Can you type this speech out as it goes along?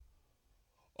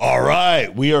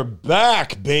right, we are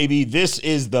back, baby. This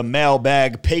is the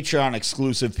mailbag, Patreon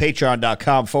exclusive.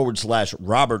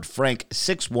 Patreon.com/Robert Frank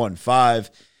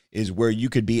 615 is where you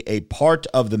could be a part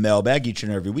of the mailbag each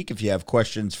and every week. If you have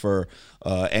questions for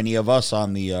any of us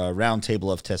on the round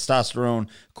table of testosterone,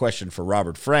 question for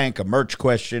Robert Frank, a merch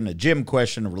question, a gym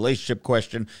question, a relationship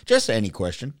question, just any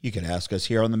question, you can ask us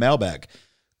here on the mailbag.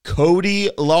 Cody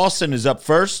Lawson is up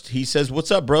first. He says,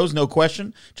 what's up, bros? No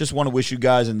question. Just want to wish you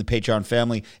guys and the Patreon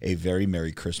family a very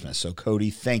Merry Christmas. So, Cody,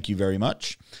 thank you very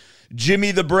much. Jimmy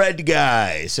the Bread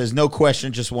Guy says, no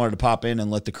question. Just wanted to pop in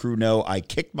and let the crew know I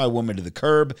kicked my woman to the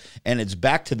curb, and it's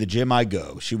back to the gym I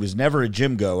go. She was never a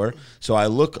gym goer, so I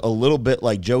look a little bit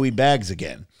like Joey Bags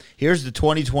again. Here's the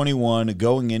 2021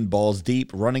 going in balls deep,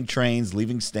 running trains,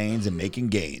 leaving stains, and making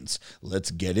gains.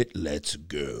 Let's get it. Let's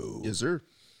go. Yes, sir.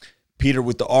 Peter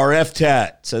with the RF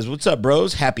tat says, what's up,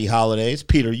 bros? Happy holidays.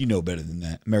 Peter, you know better than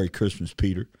that. Merry Christmas,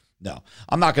 Peter. No,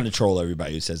 I'm not going to troll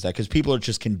everybody who says that because people are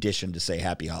just conditioned to say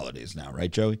happy holidays now,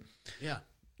 right, Joey? Yeah.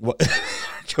 What?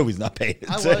 Joey's not paying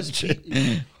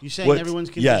attention. You saying everyone's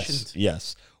conditioned?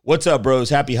 Yes. What's up, bros?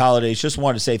 Happy holidays. Just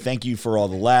wanted to say thank you for all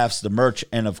the laughs, the merch,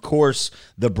 and, of course,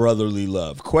 the brotherly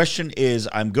love. Question is,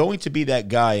 I'm going to be that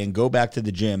guy and go back to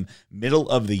the gym middle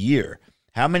of the year.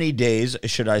 How many days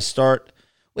should I start?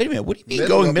 Wait a minute. What do you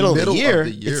mean middle of the year?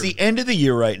 It's the end of the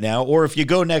year right now. Or if you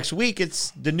go next week,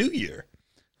 it's the new year.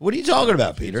 What are you talking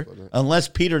about, Peter? Unless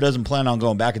Peter doesn't plan on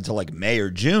going back until like May or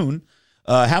June.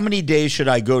 How many days should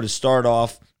I go to start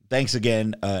off? Thanks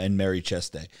again, and Merry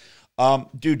Chest Day.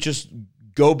 Dude, just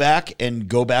go back and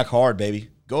go back hard, baby.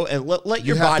 Go and let your body tell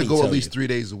you. You have to go at least 3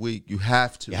 days a week. You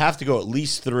have to. You have to go at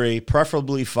least 3,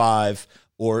 preferably 5,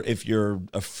 or if you're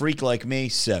a freak like me,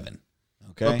 7.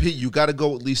 Okay. But Pete, you got to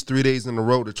go at least 3 days in a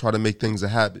row to try to make things a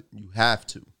habit. You have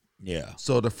to. Yeah.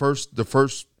 So the first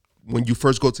when you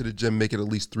first go to the gym, make it at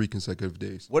least 3 consecutive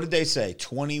days. What did they say?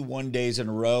 21 days in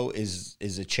a row is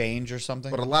a change or something?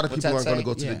 But a lot of people aren't going to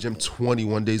go to the gym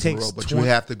 21 days in a row. But you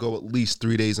have to go at least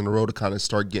 3 days in a row to kind of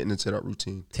start getting into that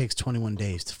routine. It takes 21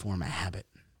 days to form a habit.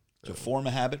 To form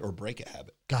a habit or break a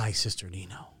habit? Guy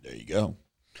Cisternino. There you go.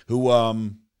 Who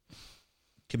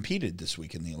competed this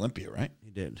week in the Olympia, right? He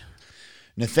did.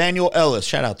 Nathaniel Ellis,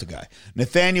 shout out to Guy.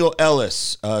 Nathaniel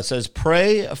Ellis says,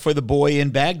 pray for the boy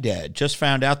in Baghdad. Just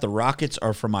found out the rockets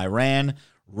are from Iran.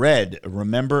 Red,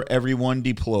 remember everyone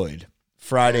deployed.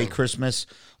 Friday, Christmas.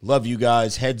 Love you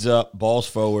guys. Heads up, balls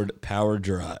forward, powder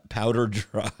dry.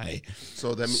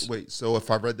 So that means, wait, so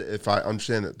if I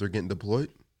understand that they're getting deployed?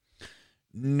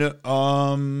 No,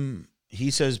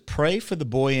 he says, pray for the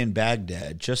boy in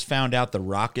Baghdad. Just found out the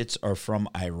rockets are from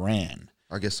Iran.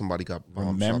 I guess somebody got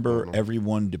bombed. Remember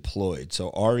everyone deployed.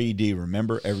 So R-E-D,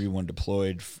 remember everyone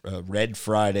deployed. Red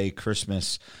Friday,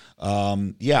 Christmas.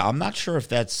 Yeah, I'm not sure if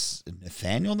that's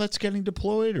Nathaniel that's getting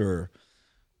deployed or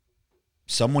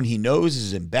someone he knows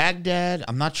is in Baghdad.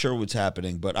 I'm not sure what's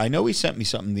happening, but I know he sent me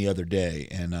something the other day,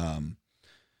 and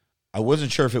I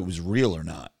wasn't sure if it was real or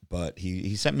not. But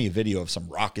he sent me a video of some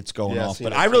rockets going off.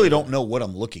 But I really don't know what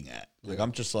I'm looking at. Like,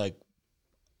 I'm just like,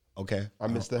 okay. I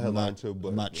missed the headline too, but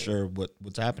I'm not sure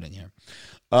what's happening here.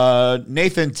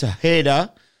 Nathan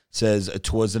Tejeda says,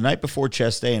 "'Twas the night before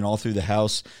chest day, and all through the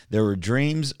house there were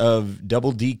dreams of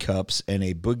double D cups and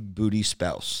a big booty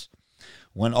spouse.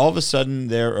 When all of a sudden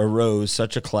there arose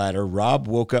such a clatter, Rob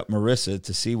woke up Marissa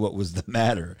to see what was the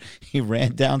matter. He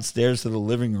ran downstairs to the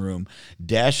living room.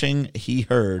 Dashing, he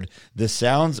heard the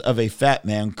sounds of a fat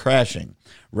man crashing.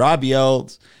 Rob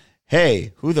yelled,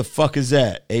 'Hey, who the fuck is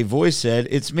that?' A voice said,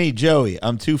 'It's me, Joey.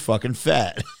 I'm too fucking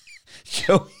fat.'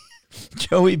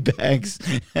 Joey Banks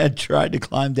had tried to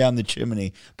climb down the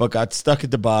chimney, but got stuck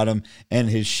at the bottom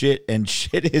and shit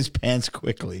his pants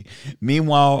quickly.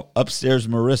 Meanwhile, upstairs,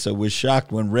 Marissa was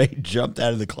shocked when Ray jumped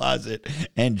out of the closet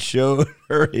and showed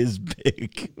her his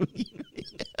big.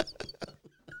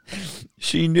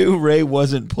 She knew Ray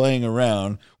wasn't playing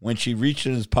around when she reached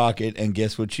in his pocket, and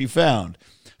guess what she found?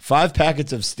 5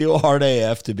 packets of Steel Hard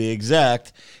AF to be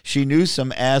exact. She knew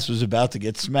some ass was about to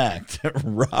get smacked.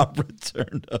 Rob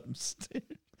returned upstairs.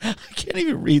 I can't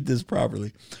even read this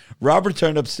properly. Rob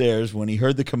returned upstairs when he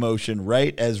heard the commotion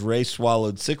right as Ray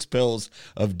swallowed 6 pills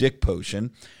of dick potion.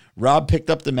 Rob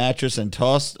picked up the mattress and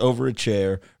tossed over a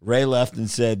chair. Ray left and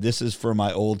said, "This is for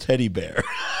my old teddy bear."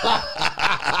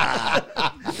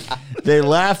 They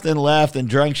laughed and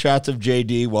drank shots of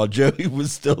JD while Joey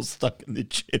was still stuck in the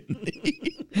chimney.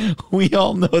 We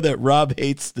all know that Rob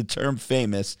hates the term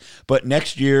famous, but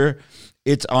next year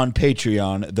it's on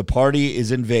Patreon. The party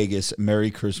is in Vegas. Merry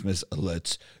Christmas.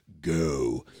 Let's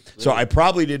go. So I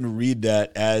probably didn't read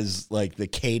that as like the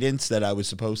cadence that I was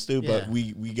supposed to, but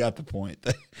we got the point.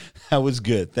 That was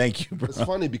good. Thank you, bro. It's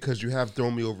funny because you have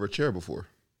thrown me over a chair before.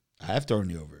 I have thrown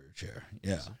you over a chair.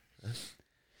 Yeah.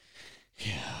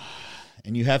 Yeah.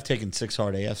 And you have taken 6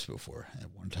 hard AFs before at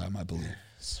one time, I believe.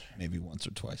 Maybe once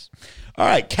or twice. All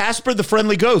right. Casper the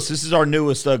Friendly Ghost. This is our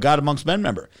newest God Amongst Men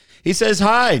member. He says,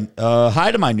 hi.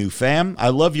 Hi to my new fam. I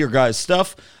love your guys'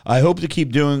 stuff. I hope you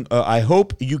keep doing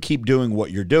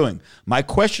what you're doing. My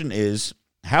question is,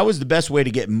 how is the best way to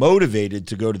get motivated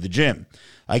to go to the gym?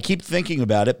 I keep thinking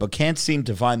about it, but can't seem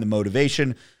to find the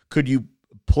motivation. Could you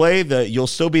play You'll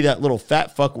Still Be That Little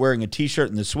Fat Fuck Wearing a T-Shirt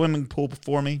in the Swimming Pool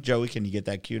for me? Joey, can you get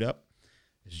that queued up?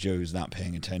 Joey's not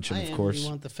paying attention, of course. You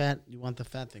want the fat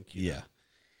thing queued up. Yeah.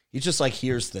 He just like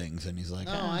hears things and he's like,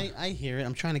 no, I hear it.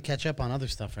 I'm trying to catch up on other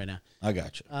stuff right now. I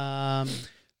got you.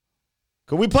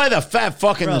 Can we play the fat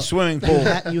fuck in the swimming pool?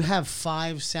 You have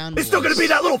 5 sound It's still going to be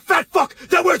that little fat fuck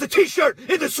that wears a T-shirt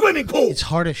in the swimming pool. It's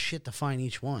hard as shit to find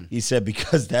each one. He said,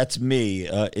 because that's me.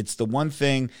 It's the one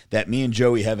thing that me and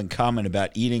Joey have in common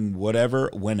about eating whatever,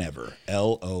 whenever.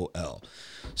 LOL.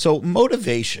 So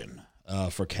motivation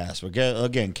for Casper.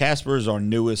 Again, Casper is our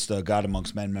newest God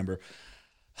Amongst Men member.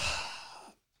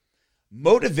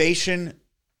 Motivation,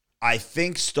 I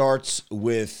think, starts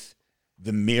with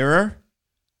the mirror.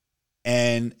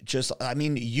 And just,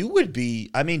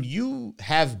 you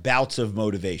have bouts of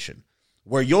motivation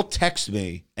where you'll text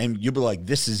me and you'll be like,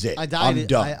 this is it. I'm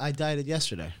done. I dieted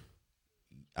yesterday.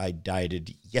 I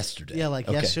dieted yesterday. Yeah,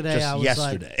 yesterday. I was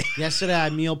yesterday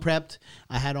I meal prepped.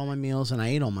 I had all my meals and I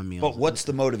ate all my meals. But what's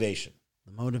the motivation?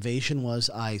 The motivation was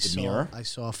I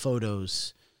saw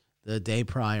photos the day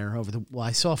prior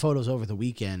I saw photos over the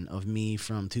weekend of me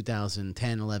from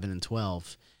 2010, 11, and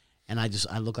 12. And I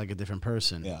look like a different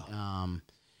person. Yeah.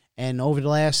 And over the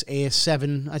last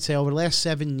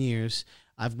 7 years,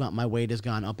 my weight has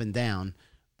gone up and down,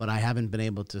 but I haven't been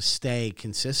able to stay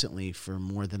consistently for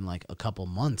more than like a couple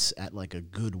months at like a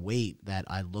good weight that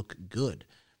I look good.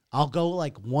 I'll go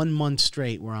like 1 month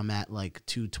straight where I'm at like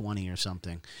 220 or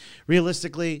something.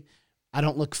 Realistically, I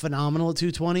don't look phenomenal at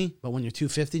 220, but when you're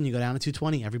 250 and you go down to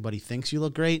 220, everybody thinks you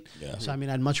look great. Yeah. So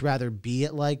I'd much rather be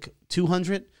at like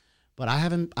 200. But I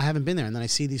haven't been there, and then I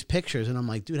see these pictures, and I'm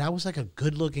like, dude, I was like a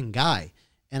good-looking guy,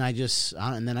 and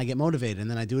and then I get motivated,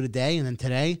 and then I do it a day, and then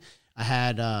today I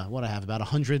had about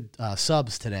 100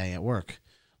 subs today at work,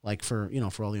 like for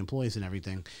all the employees and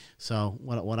everything. So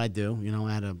what I do,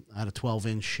 I had a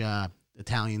 12-inch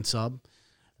Italian sub,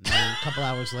 and then a couple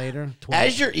hours later, 12.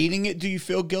 As you're eating it, do you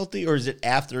feel guilty, or is it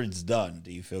after it's done?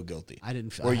 Do you feel guilty?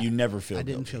 You never feel? I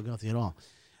didn't feel guilty at all.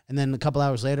 And then a couple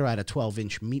hours later, I had a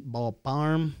 12-inch meatball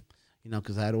parm.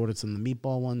 Because I had ordered some of the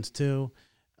meatball ones too.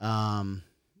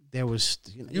 There was...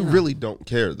 You really don't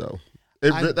care, though.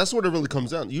 That's what it really comes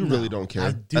down to. You really don't care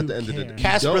at the end of the day.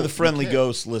 Casper the Friendly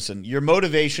Ghost, listen, your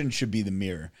motivation should be the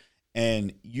mirror.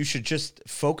 And you should just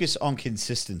focus on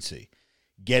consistency.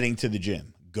 Getting to the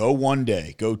gym. Go 1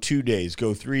 day. Go 2 days.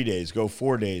 Go 3 days. Go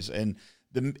 4 days. And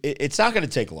it's not going to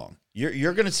take long.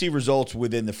 You're going to see results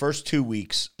within the first 2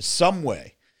 weeks some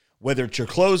way. Whether it's your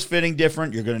clothes fitting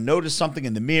different, you're going to notice something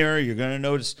in the mirror, you're going to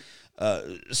notice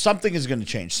something is going to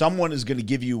change. Someone is going to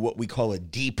give you what we call a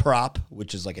D-prop,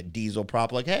 which is like a diesel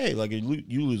prop. Like, hey, like, are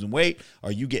you losing weight?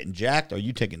 Are you getting jacked? Are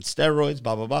you taking steroids?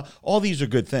 Blah, blah, blah. All these are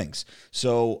good things.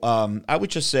 So I would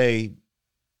just say,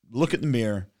 look in the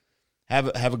mirror,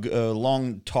 have a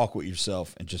long talk with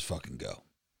yourself, and just fucking go.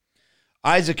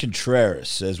 Isaac Contreras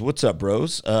says, what's up,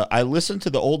 bros? I listen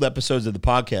to the old episodes of the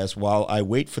podcast while I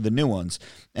wait for the new ones,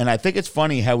 and I think it's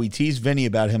funny how we tease Vinny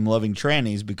about him loving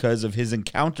trannies because of his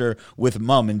encounter with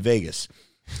Mum in Vegas.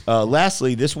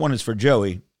 Lastly, this one is for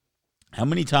Joey. How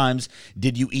many times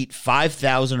did you eat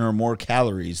 5,000 or more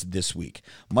calories this week?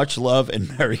 Much love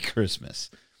and Merry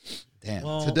Christmas. Damn.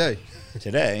 Well, Today,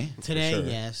 sure.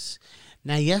 Yes.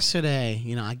 Now, yesterday,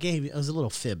 it was a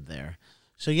little fib there.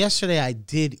 So yesterday I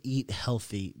did eat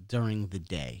healthy during the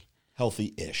day.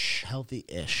 Healthy-ish.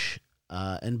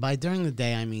 And by during the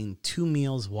day, I mean 2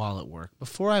 meals while at work.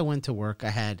 Before I went to work,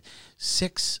 I had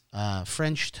 6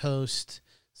 French toast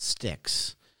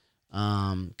sticks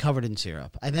covered in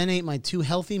syrup. I then ate my 2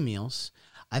 healthy meals.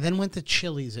 I then went to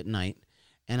Chili's at night,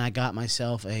 and I got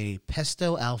myself a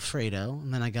pesto Alfredo,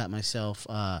 and then I got myself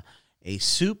a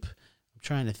soup.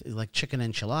 Trying to like chicken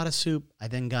enchilada soup. I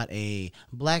then got a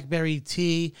blackberry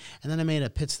tea, and then I made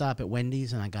a pit stop at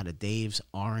Wendy's, and I got a Dave's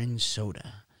orange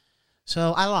soda.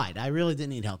 So I lied. I really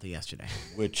didn't eat healthy yesterday.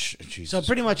 So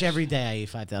pretty much every day I eat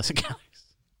 5,000 calories.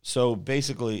 So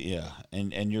basically, yeah,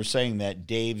 and you're saying that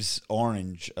Dave's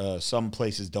orange, some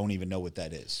places don't even know what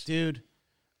that is. Dude,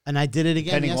 And I did it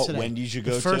again Depending yesterday. what Wendy's you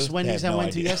go to. The first Wendy's I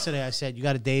went to yesterday, I said, you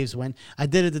got a Dave's I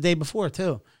did it the day before,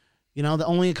 too. You know,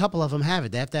 only a couple of them have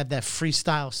it. They have to have that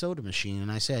freestyle soda machine.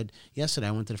 And I said, yesterday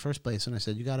I went to the first place, and I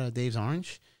said, you got a Dave's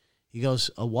Orange? He goes,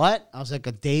 a what? I was like,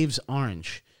 a Dave's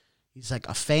Orange. He's like,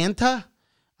 a Fanta?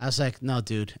 I was like, no,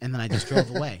 dude. And then I just drove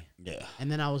away. Yeah.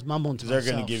 And then I was mumbling to myself.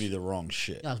 They're going to give you the wrong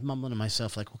shit. I was mumbling to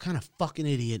myself, like, what kind of fucking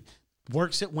idiot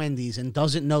works at Wendy's and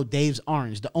doesn't know Dave's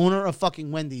Orange? The owner of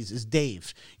fucking Wendy's is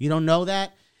Dave. You don't know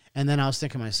that? And then I was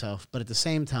thinking to myself, but at the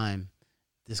same time,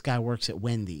 this guy works at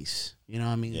Wendy's. You know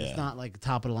what I mean? Yeah. It's not like a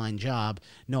top-of-the-line job.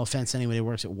 No offense to anybody who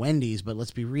works at Wendy's, but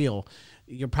let's be real.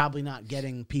 You're probably not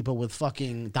getting people with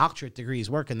fucking doctorate degrees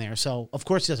working there. So, of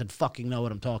course, he doesn't fucking know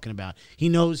what I'm talking about. He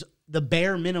knows the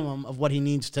bare minimum of what he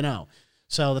needs to know.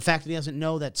 So the fact that he doesn't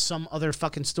know that some other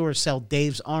fucking stores sell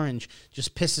Dave's Orange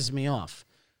just pisses me off.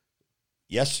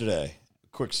 Yesterday,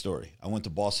 quick story. I went to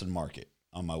Boston Market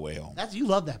on my way home. You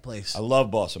love that place. I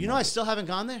love Boston Market. You know I still haven't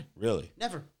gone there? Really?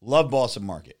 Never. Love Boston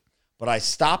Market. But I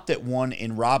stopped at one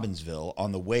in Robbinsville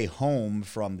on the way home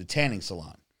from the tanning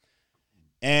salon.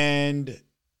 And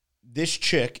this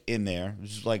chick in there,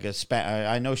 was like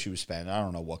I know she was Spanish. I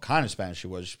don't know what kind of Spanish she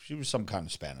was. She was some kind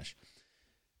of Spanish.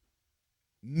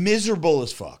 Miserable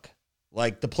as fuck.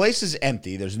 Like, the place is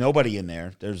empty. There's nobody in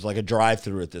there. There's like a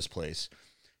drive-thru at this place.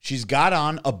 She's got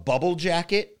on a bubble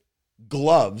jacket,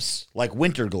 gloves, like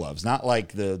winter gloves, not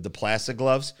like the plastic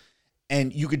gloves.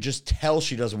 And you could just tell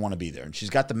she doesn't want to be there. And she's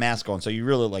got the mask on, so you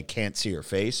really like can't see her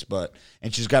face.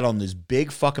 And she's got on this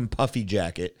big fucking puffy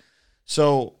jacket.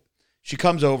 So she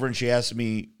comes over and she asks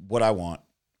me what I want.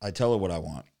 I tell her what I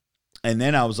want. And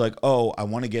then I was like, oh, I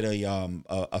want to get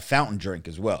a fountain drink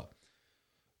as well.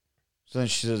 So then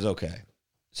she says, okay.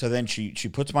 So then she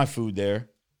puts my food there.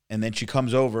 And then she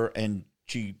comes over and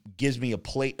she gives me a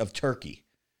plate of turkey.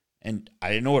 And I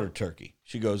didn't order turkey.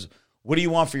 She goes, what do you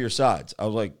want for your sides? I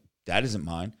was like, that isn't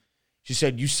mine. She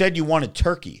said, you said you wanted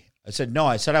turkey. I said, no,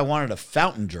 I said I wanted a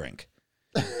fountain drink.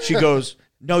 She goes,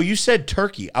 no, you said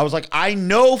turkey. I was like, I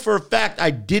know for a fact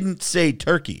I didn't say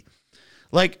turkey.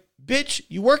 Like, bitch,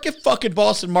 you work at fucking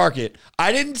Boston Market.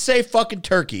 I didn't say fucking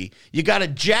turkey. You got a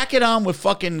jacket on with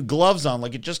fucking gloves on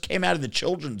like it just came out of the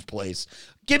children's place.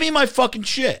 Give me my fucking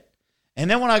shit. And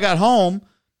then when I got home,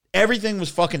 everything was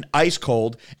fucking ice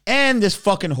cold, and this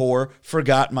fucking whore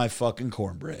forgot my fucking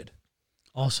cornbread.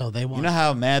 Also, they want. You know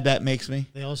how mad that makes me?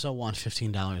 They also want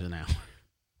 $15 an hour.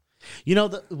 You know,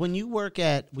 when you work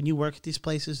at these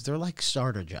places, they're like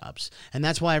starter jobs, and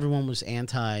that's why everyone was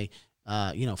anti.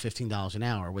 $15 an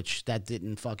hour, which that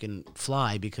didn't fucking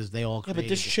fly because they all. Yeah, but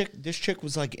this chick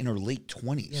was like in her late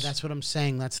 20s. Yeah, that's what I'm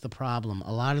saying. That's the problem.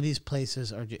 A lot of these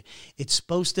places are. It's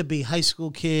supposed to be high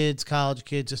school kids, college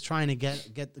kids, just trying to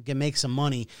get make some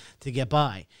money to get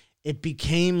by. It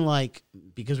became like,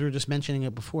 because we were just mentioning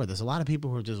it before, there's a lot of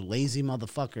people who are just lazy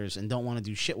motherfuckers and don't want to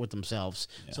do shit with themselves.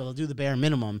 Yeah. So they'll do the bare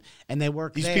minimum and they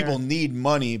work These people need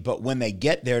money, but when they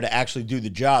get there to actually do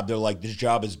the job, they're like, this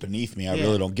job is beneath me. I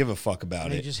really don't give a fuck about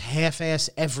and it. They just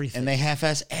half-ass everything. And they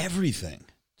half-ass everything.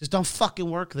 Just don't fucking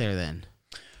work there then.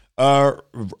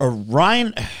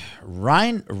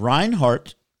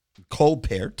 Reinhardt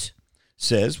Colpert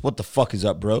says, what the fuck is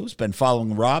up, bros? Been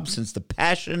following Rob since the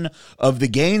Passion of the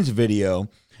Gains video,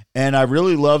 and I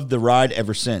really loved the ride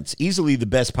ever since. Easily the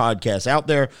best podcast out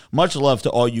there. Much love to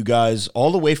all you guys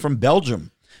all the way from Belgium.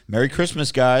 Merry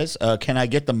Christmas, guys. Can I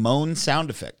get the moan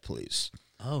sound effect, please?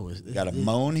 Oh, got a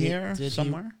moan here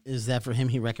somewhere? Is that for him?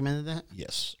 He recommended that?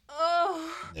 Yes.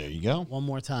 Oh. There you go. One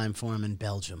more time for him in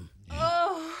Belgium. Yeah.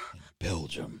 Oh. In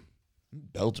Belgium.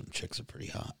 Belgium chicks are pretty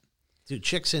hot. Dude,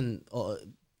 chicks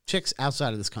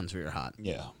outside of this country are hot.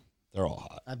 Yeah, they're all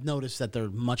hot. I've noticed that they're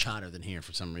much hotter than here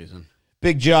for some reason.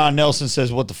 Big John Nelson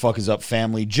says, what the fuck is up,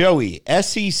 family? Joey,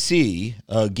 SEC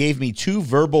gave me 2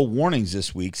 verbal warnings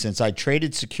this week since I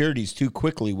traded securities too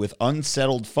quickly with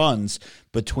unsettled funds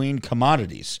between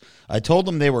commodities. I told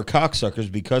them they were cocksuckers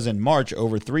because in March,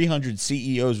 over 300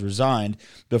 CEOs resigned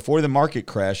before the market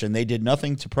crash, and they did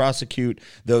nothing to prosecute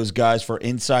those guys for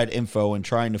inside info and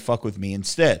trying to fuck with me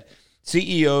instead.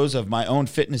 CEOs of my own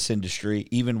fitness industry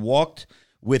even walked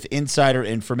with insider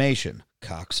information.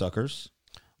 Cocksuckers.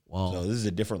 Well, so this is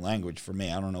a different language for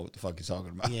me. I don't know what the fuck he's talking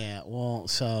about. Yeah, well,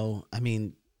 so, I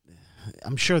mean,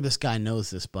 I'm sure this guy knows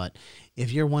this, but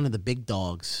if you're one of the big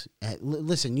dogs,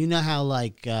 listen, you know how,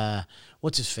 like,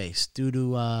 what's his face? Dude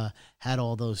who had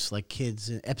all those, like, kids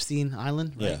in Epstein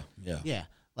Island, right? Yeah.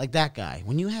 Like that guy.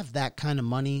 When you have that kind of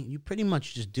money, you pretty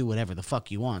much just do whatever the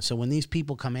fuck you want. So when these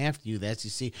people come after you, the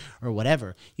SEC or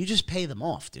whatever, you just pay them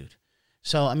off, dude.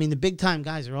 So, I mean, the big-time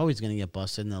guys are always going to get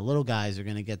busted, and the little guys are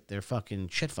going to get their fucking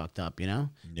shit fucked up, you know?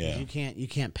 Yeah. You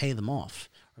can't pay them off.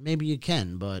 or maybe you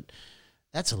can, but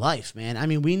that's life, man. I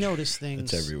mean, we notice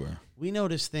things. It's everywhere. We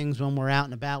notice things when we're out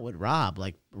and about with Rob.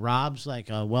 Like, Rob's like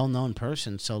a well-known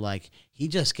person, so like he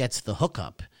just gets the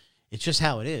hookup. It's just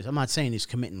how it is. I'm not saying he's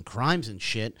committing crimes and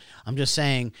shit. I'm just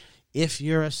saying if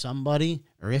you're a somebody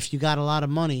or if you got a lot of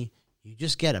money, you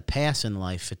just get a pass in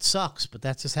life. It sucks, but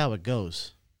that's just how it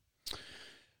goes.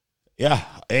 Yeah,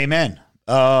 amen.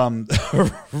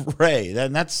 Ray,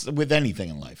 and that's with anything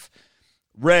in life.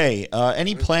 Ray,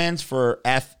 any plans for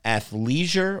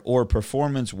athleisure or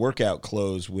performance workout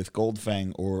clothes with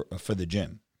Goldfang or for the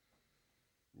gym?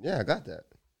 Yeah, I got that.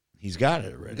 He's got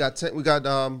it already. We got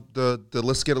the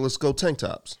Let's Go tank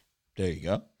tops. There you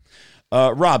go.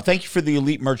 Rob, thank you for the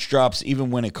elite merch drops,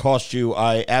 even when it cost you.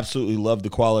 I absolutely love the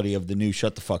quality of the new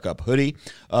Shut the Fuck Up hoodie.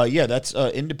 Yeah, that's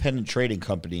Independent Trading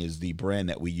Company is the brand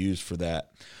that we use for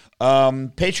that.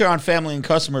 Patreon family and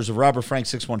customers of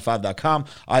RobertFrank615.com.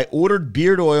 I ordered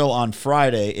beard oil on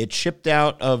Friday. It shipped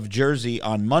out of Jersey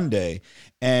on Monday,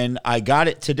 and I got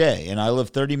it today. And I live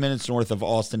 30 minutes north of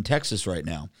Austin, Texas right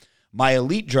now. My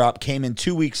elite drop came in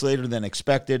 2 weeks later than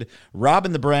expected. Rob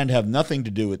and the brand have nothing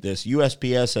to do with this.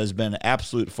 USPS has been an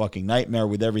absolute fucking nightmare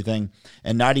with everything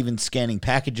and not even scanning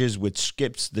packages, which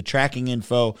skips the tracking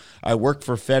info. I worked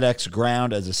for FedEx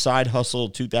Ground as a side hustle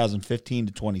 2015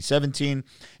 to 2017,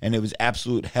 and it was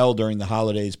absolute hell during the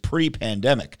holidays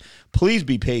pre-pandemic. Please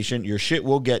be patient. Your shit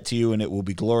will get to you, and it will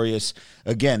be glorious.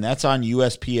 Again, that's on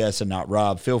USPS and not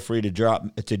Rob. Feel free to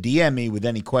DM me with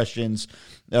any questions.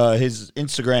 His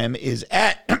Instagram is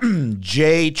at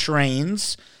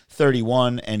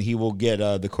jtrains31, and he will get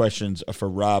the questions for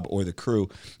Rob or the crew.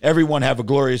 Everyone have a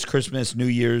glorious Christmas, New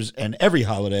Year's, and every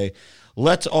holiday.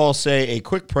 Let's all say a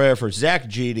quick prayer for Zach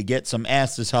G to get some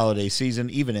ass this holiday season,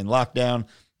 even in lockdown.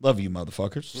 Love you,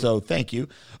 motherfuckers. So thank you.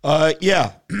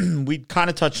 Yeah, we kind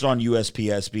of touched on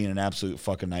USPS being an absolute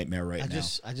fucking nightmare now.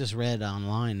 I just read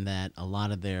online that a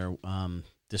lot of their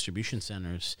distribution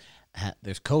centers,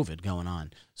 there's COVID going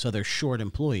on, so they're short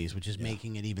employees, which is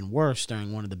making it even worse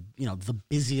during one of the the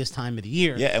busiest time of the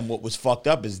year. Yeah, and what was fucked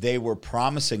up is they were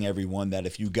promising everyone that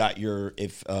if you got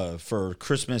for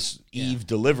Christmas Eve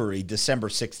delivery December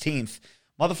 16th.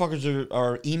 Motherfuckers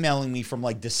are emailing me from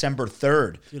like December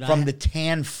 3rd from the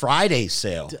Tan Friday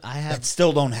sale. That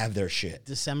still don't have their shit.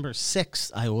 December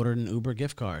 6th, I ordered an Uber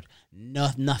gift card.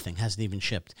 Nothing hasn't even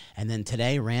shipped. And then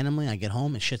today, randomly, I get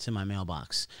home and shit's in my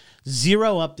mailbox.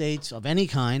 Zero updates of any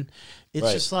kind.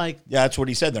 It's just like... Yeah, that's what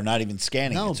he said. They're not even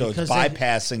scanning it. So it's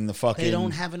bypassing the fucking... They don't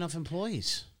have enough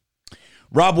employees.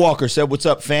 Rob Walker said, "What's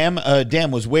up, fam?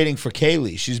 Dan was waiting for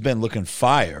Kaylee. She's been looking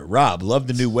fire. Rob, love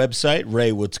the new website.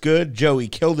 Ray, what's good? Joey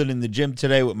killed it in the gym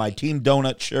today with my Team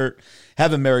Donut shirt.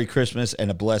 Have a Merry Christmas and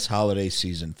a blessed holiday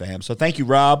season, fam." So thank you,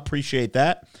 Rob. Appreciate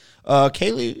that.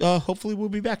 Kaylee, hopefully we'll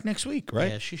be back next week,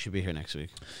 right? Yeah, she should be here next week.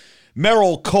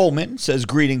 Merrill Coleman says,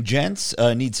 "Greeting, gents.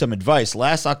 Need some advice.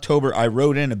 Last October, I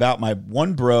wrote in about my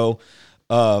one bro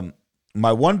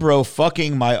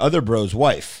fucking my other bro's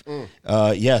wife."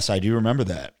 Yes, I do remember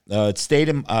that. I stayed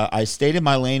in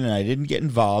my lane and I didn't get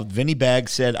involved. Vinny Bag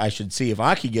said I should see if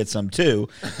I could get some too.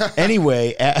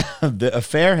 Anyway, the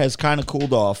affair has kind of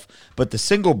cooled off, but the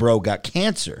single bro got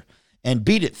cancer and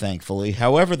beat it, thankfully.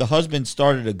 However, the husband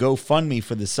started a GoFundMe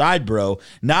for the side bro,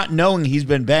 not knowing he's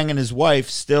been banging his wife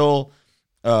still.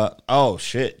 Oh,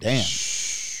 shit, damn.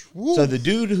 So the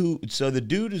dude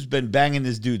who's been banging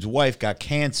this dude's wife got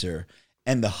cancer,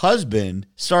 and the husband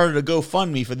started a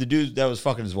GoFundMe for the dude that was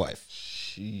fucking his wife.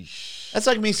 Sheesh. That's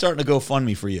like me starting a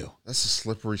GoFundMe for you. That's a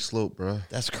slippery slope, bro.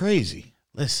 That's crazy.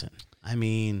 Listen, I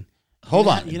mean... Hold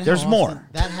on. There's more.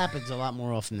 That happens a lot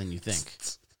more often than you think.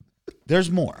 There's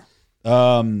more.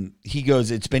 He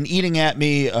goes, "It's been eating at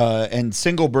me, and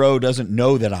single bro doesn't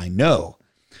know that I know.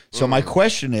 So my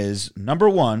question is, number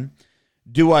one,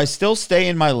 do I still stay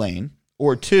in my lane?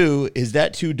 Or two, is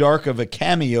that too dark of a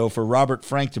cameo for Robert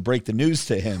Frank to break the news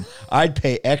to him? I'd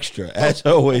pay extra. As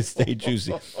always, stay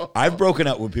juicy." I've broken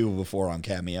up with people before on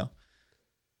Cameo.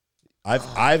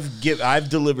 I've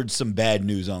delivered some bad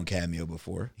news on Cameo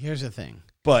before. Here's the thing.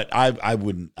 But I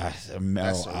wouldn't. That's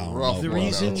rough.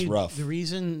 The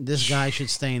reason this guy should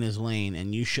stay in his lane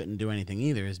and you shouldn't do anything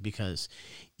either is because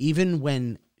even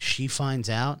when she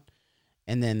finds out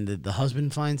and then the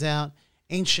husband finds out,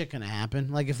 ain't shit gonna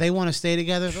happen. Like, if they want to stay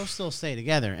together, they'll still stay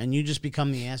together, and you just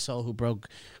become the asshole who broke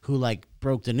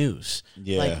the news.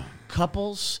 Yeah. Like,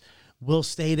 couples will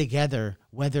stay together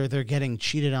whether they're getting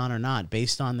cheated on or not,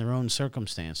 based on their own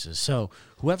circumstances. So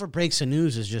whoever breaks the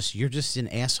news you're just an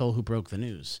asshole who broke the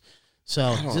news.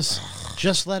 So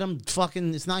just let him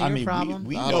fucking. It's not your problem.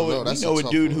 We know a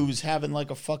dude who's having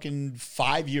like a fucking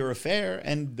 5-year affair,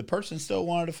 and the person still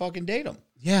wanted to fucking date him.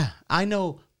 Yeah, I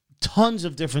know tons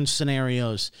of different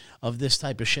scenarios of this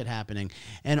type of shit happening,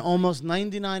 and almost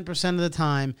 99% of the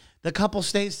time, the couple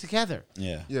stays together.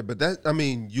 Yeah, yeah, but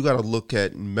you got to look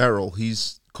at Merrill.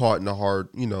 He's caught in a hard,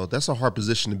 that's a hard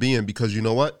position to be in because you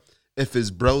know what? If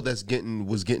his bro was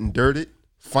getting dirted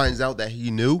finds out that he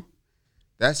knew.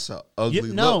 That's an ugly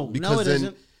look. No, it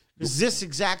isn't. Because this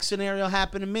exact scenario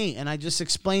happened to me, and I just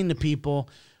explained to people,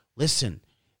 listen,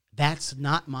 that's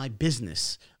not my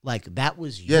business. Like, that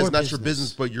was your business. Yeah, it's not your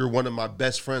business, but you're one of my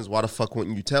best friends. Why the fuck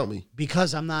wouldn't you tell me?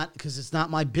 Because it's not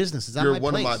my business. It's not you're my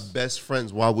place. You're one of my best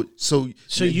friends. Why would... So you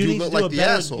need look to do like the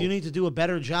asshole. You need to do a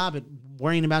better job at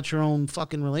worrying about your own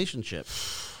fucking relationship.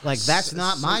 Like, that's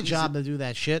not my job to do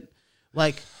that shit.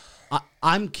 Like...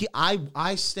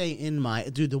 I stay in my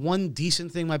dude. The one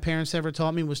decent thing my parents ever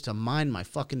taught me was to mind my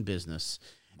fucking business.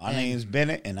 My name's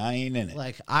Bennett, and I ain't in it.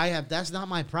 Like that's not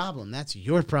my problem. That's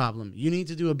your problem. You need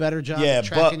to do a better job of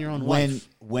tracking your own wife.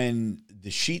 When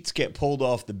the sheets get pulled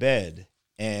off the bed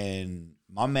and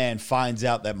my man finds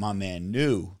out that my man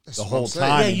knew the whole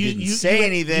time and didn't say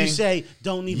anything. You say,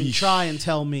 don't even try and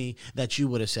tell me that you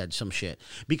would have said some shit.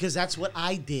 Because that's what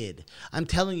I did. I'm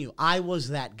telling you, I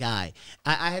was that guy.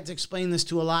 I had to explain this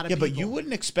to a lot of people. Yeah, but you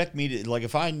wouldn't expect me to, like,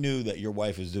 if I knew that your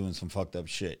wife was doing some fucked up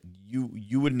shit,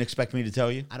 you wouldn't expect me to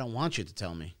tell you? I don't want you to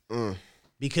tell me.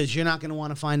 Because you're not going to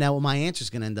want to find out what my answer's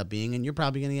going to end up being, and you're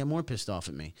probably going to get more pissed off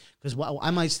at me. Because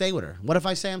I might stay with her. What if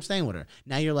I say I'm staying with her?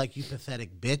 Now you're like, you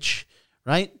pathetic bitch.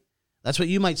 Right? That's what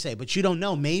you might say, but you don't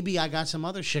know. Maybe I got some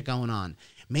other shit going on.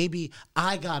 Maybe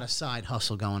I got a side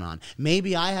hustle going on.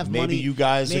 Maybe I have money. Maybe you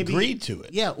guys agreed to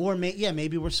it. Yeah, or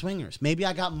maybe we're swingers. Maybe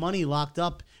I got money locked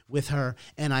up with her,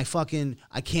 and I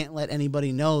can't let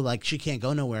anybody know, like, she can't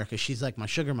go nowhere because she's like my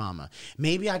sugar mama.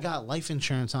 Maybe I got life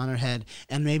insurance on her head,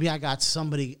 and maybe I got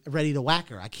somebody ready to whack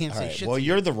her. I can't say shit. Well,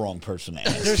 you're the wrong person to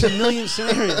ask. There's a million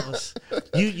scenarios.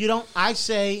 You don't. I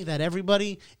say that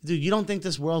everybody, dude. You don't think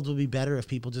this world would be better if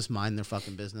people just mind their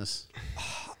fucking business?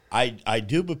 I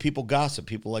do, but people gossip.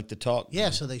 People like to talk.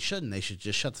 Yeah, so they shouldn't. They should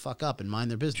just shut the fuck up and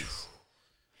mind their business.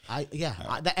 And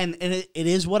it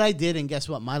is what I did, and guess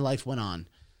what? My life went on.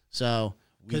 So,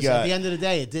 because at the end of the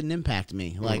day, it didn't impact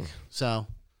me. So.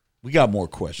 We got more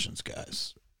questions,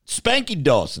 guys. Spanky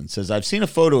Dawson says, I've seen a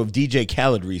photo of DJ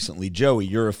Khaled recently. Joey,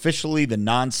 you're officially the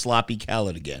non-sloppy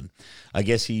Khaled again. I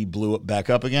guess he blew it back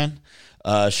up again.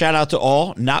 Shout out to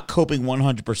all. Not coping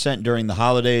 100% during the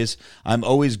holidays. I'm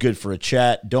always good for a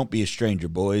chat. Don't be a stranger,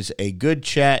 boys. A good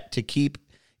chat to keep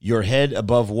your head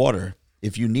above water.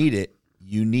 If you need it,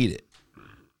 you need it.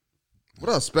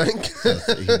 What up, Spank?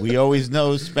 We always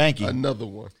know Spanky. Another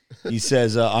one. He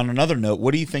says, on another note,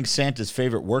 what do you think Santa's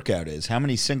favorite workout is? How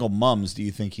many single mums do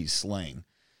you think he's slaying?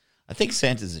 I think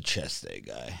Santa's a chest day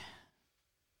guy.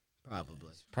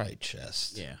 Probably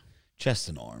chest. Yeah. Chest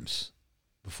and arms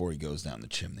before he goes down the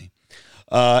chimney.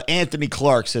 Anthony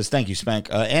Clark says, thank you,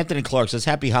 Spank. Anthony Clark says,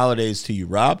 happy holidays to you,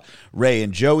 Rob, Ray,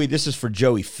 and Joey. This is for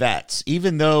Joey Fats.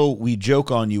 Even though we joke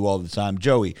on you all the time,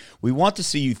 Joey, we want to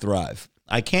see you thrive.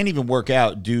 I can't even work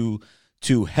out due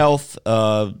to health.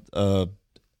 Okay,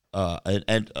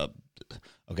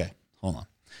 hold on.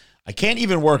 I can't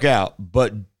even work out,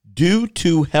 but due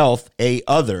to health, I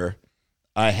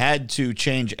had to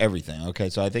change everything. Okay,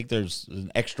 so I think there's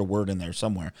an extra word in there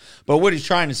somewhere. But what he's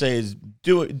trying to say is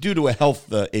due to a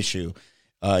health issue,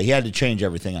 he had to change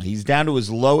everything. He's down to his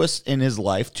lowest in his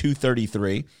life,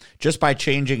 233, just by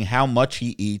changing how much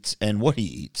he eats and what he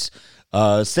eats.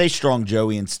 Stay strong,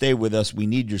 Joey, and stay with us. We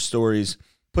need your stories.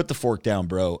 Put the fork down,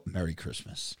 bro. Merry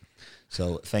Christmas.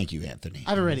 So thank you, Anthony.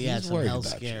 I've already had some health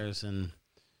scares and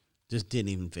just didn't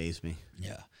even faze me.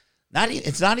 Yeah.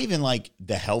 It's not even like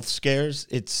the health scares.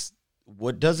 It's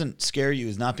what doesn't scare you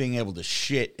is not being able to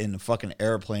shit in the fucking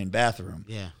airplane bathroom.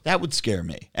 Yeah. That would scare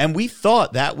me. And we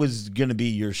thought that was going to be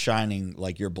your shining,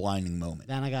 like your blinding moment.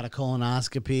 Then I got a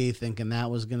colonoscopy thinking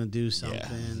that was going to do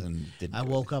something. Yeah, I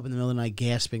woke up in the middle of the night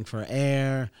gasping for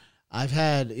air. I've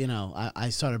had, I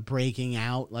started breaking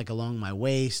out like along my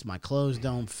waist. My clothes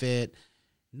don't fit.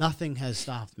 Nothing has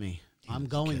stopped me. I'm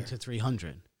going to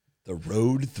 300. The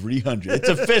road 300. It's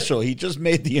official. He just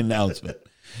made the announcement.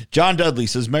 John Dudley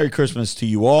says, Merry Christmas to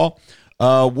you all.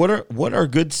 What are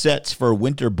good sets for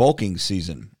winter bulking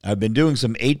season? I've been doing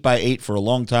some 8x8 for a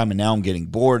long time, and now I'm getting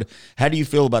bored. How do you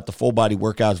feel about the full body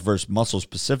workouts versus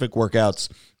muscle-specific workouts?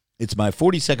 It's my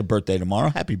 42nd birthday tomorrow.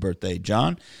 Happy birthday,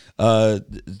 John. Tomorrow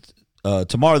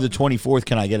the 24th,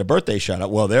 can I get a birthday shout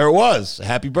out? Well, there it was.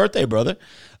 Happy birthday, brother.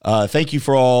 Thank you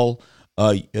for all.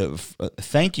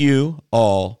 Thank you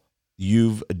all.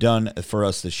 you've done for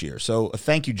us this year. So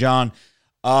thank you, John.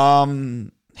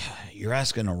 You're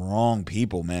asking the wrong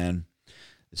people, man.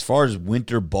 As far as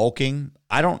winter bulking,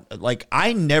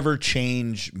 I never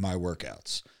change my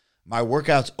workouts. My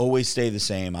workouts always stay the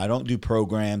same. I don't do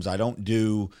programs. I don't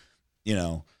do,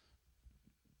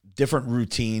 different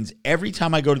routines. Every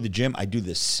time I go to the gym, I do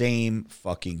the same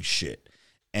fucking shit.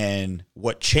 And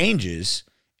what changes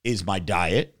is my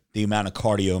diet, the amount of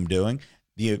cardio I'm doing,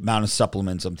 the amount of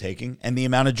supplements I'm taking, and the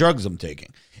amount of drugs I'm taking.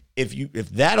 If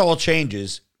that all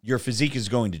changes, your physique is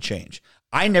going to change.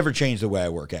 I never change the way I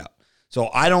work out. So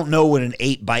I don't know what an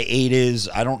 8x8 is.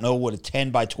 I don't know what a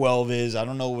 10x12 is. I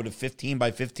don't know what a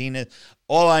 15x15 is.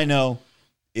 All I know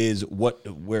is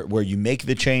where you make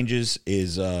the changes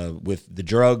is with the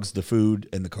drugs, the food,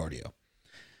 and the cardio.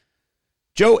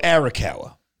 Joe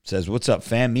Arakawa says, what's up,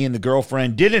 fam? Me and the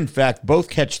girlfriend did, in fact, both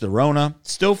catch the Rona.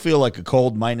 Still feel like a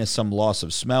cold minus some loss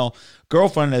of smell.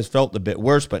 Girlfriend has felt a bit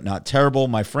worse, but not terrible.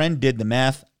 My friend did the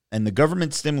math, and the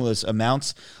government stimulus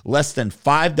amounts less than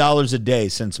 $5 a day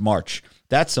since March.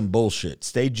 That's some bullshit.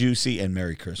 Stay juicy and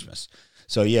Merry Christmas.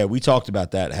 So, yeah, we talked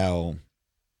about that, how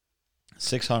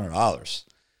 $600.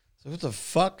 So what the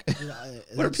fuck?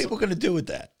 What are people going to do with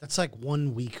that? That's like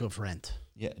 1 week of rent.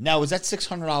 Yeah. Now, is that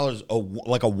 $600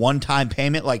 like a one-time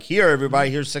payment? Like, here,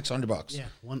 everybody, here's $600.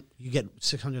 Yeah. You get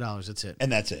 $600. That's it.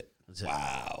 And that's it. That's it.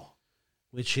 Wow.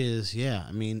 Which is, I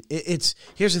mean, it's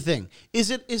here's the thing.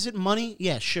 Is it money?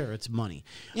 Yeah, sure, it's money.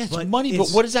 Yeah, it's money, but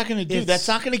what is that going to do? That's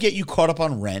not going to get you caught up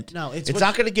on rent. No, it's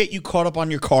not going to get you caught up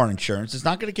on your car insurance. It's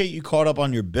not going to get you caught up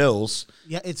on your bills.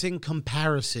 Yeah, it's in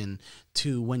comparison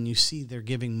to when you see they're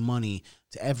giving money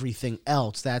to everything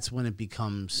else. That's when it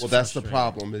becomes that's the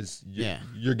problem is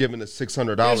you're giving us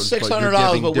 $600.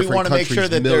 $600, but we want to make sure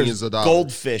that there's of dollars.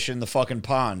 Goldfish in the fucking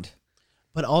pond.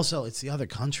 But also, it's the other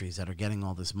countries that are getting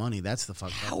all this money. That's the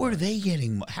fuck. How are they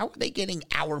getting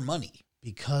our money?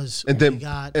 Because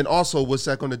and also, what's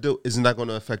that going to do? Isn't that going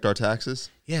to affect our taxes?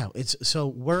 Yeah, it's so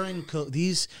we're in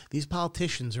these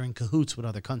politicians are in cahoots with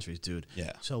other countries, dude.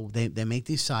 Yeah. So they make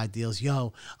these side deals.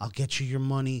 Yo, I'll get you your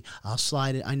money. I'll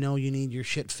slide it. I know you need your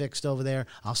shit fixed over there.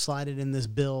 I'll slide it in this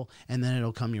bill, and then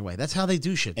it'll come your way. That's how they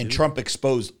do shit. And dude. Trump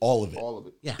exposed all of it. All of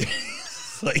it. Yeah.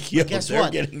 Like, yo, they're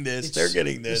getting this, they're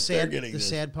getting this, they're getting this.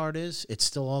 The sad part is it's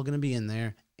still all going to be in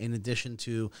there. In addition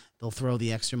to, they'll throw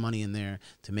the extra money in there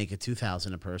to make it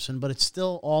 $2,000 a person, but it's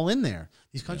still all in there.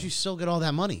 These countries still get all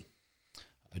that money.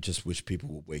 I just wish people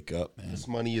would wake up, man. This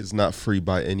money is not free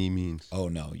by any means. Oh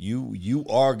no,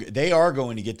 they are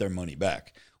going to get their money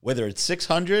back. Whether it's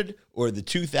 $600 or the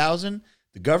 $2,000,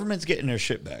 the government's getting their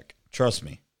shit back. Trust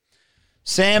me.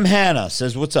 Sam Hanna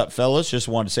says, what's up, fellas? Just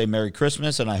wanted to say Merry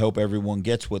Christmas, and I hope everyone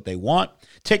gets what they want.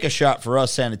 Take a shot for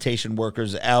us sanitation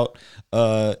workers out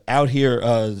here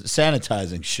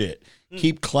sanitizing shit.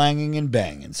 Keep clanging and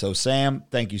banging. So, Sam,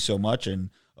 thank you so much. And,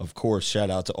 of course,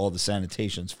 shout out to all the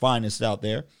sanitation's finest out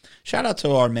there. Shout out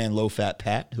to our man, Low Fat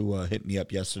Pat, who hit me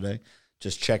up yesterday,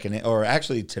 just checking in, or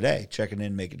actually today, checking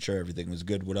in, making sure everything was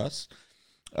good with us.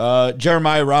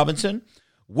 Jeremiah Robinson,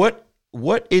 what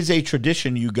is a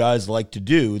tradition you guys like to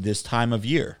do this time of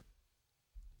year?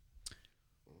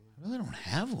 I really don't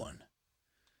have one.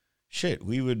 Shit,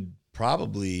 we would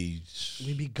probably...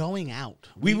 We'd be going out.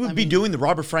 We would be doing the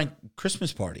Robert Frank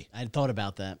Christmas party. I thought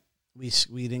about that. We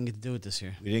didn't get to do it this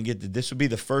year. We didn't get to... This would be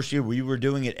the first year. We were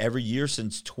doing it every year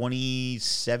since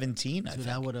 2017, I think.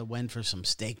 I would have went for some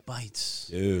steak bites.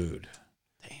 Dude.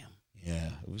 Damn.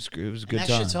 Yeah, it was a good that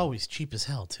time. Shit's always cheap as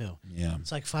hell, too. Yeah.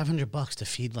 It's like $500 to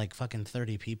feed like fucking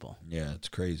 30 people. Yeah, it's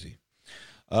crazy.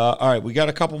 All right, we got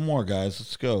a couple more, guys.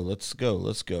 Let's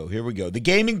go. Here we go. The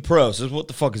Gaming Pro says, what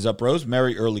the fuck is up, bros?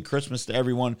 Merry early Christmas to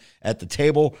everyone at the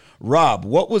table. Rob,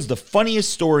 what was the funniest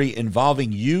story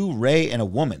involving you, Ray, and a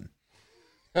woman?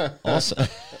 Also, I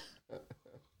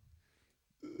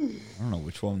don't know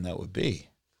which one that would be.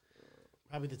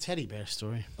 Probably the teddy bear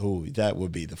story. Oh, that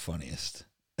would be the funniest.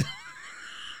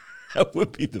 That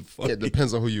would be the funniest. Yeah, it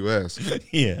depends on who you ask.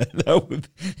 Yeah,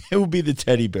 it would be the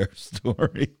teddy bear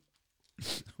story.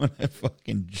 When I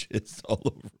fucking jizzed all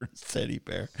over his teddy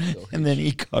bear, and then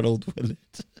he cuddled with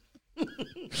it.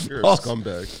 You're a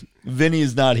scumbag. Vinny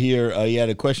is not here. He had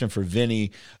a question for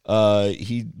Vinny.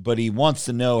 He wants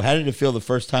to know, how did it feel the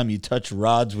first time you touched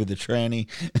rods with a tranny?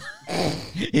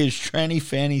 Is tranny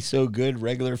fanny so good?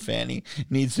 Regular fanny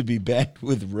needs to be backed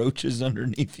with roaches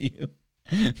underneath you.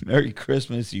 Merry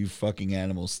Christmas, you fucking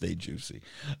animals. Stay juicy.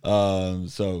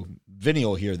 So Vinny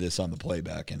will hear this on the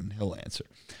playback and he'll answer.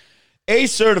 A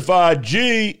Certified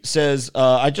G says,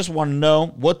 I just want to know,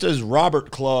 what does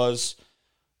Robert Claus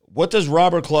What does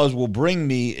Robert Claus will bring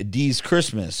me D's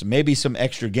Christmas? Maybe some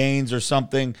extra gains or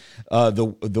something.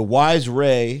 The wise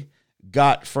Ray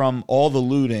got from all the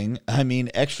looting,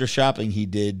 extra shopping he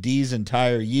did D's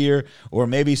entire year, or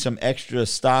maybe some extra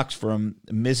stocks from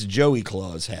Miss Joey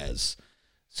Claus has.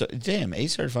 So damn, A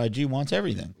Certified G wants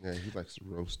everything. Yeah, he likes to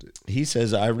roast it. He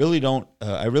says, I really don't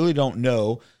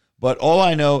know, but all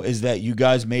I know is that you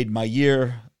guys made my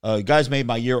year. All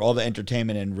the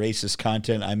entertainment and racist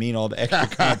content. All the extra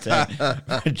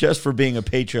content just for being a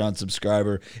Patreon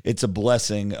subscriber. It's a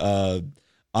blessing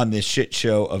on this shit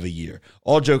show of a year.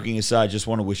 All joking aside, just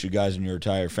want to wish you guys and your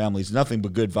entire families nothing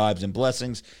but good vibes and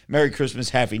blessings. Merry Christmas,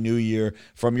 Happy New Year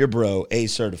from your bro, A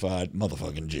Certified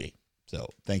motherfucking G. So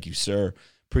thank you, sir.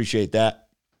 Appreciate that.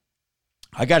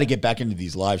 I got to get back into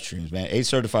these live streams, man. A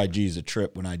Certified G is a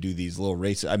trip when I do these little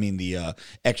races. The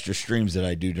extra streams that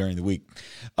I do during the week.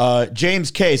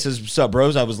 James K says, what's up,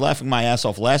 bros? I was laughing my ass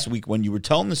off last week when you were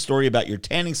telling the story about your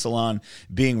tanning salon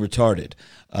being retarded.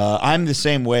 I'm the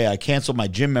same way. I canceled my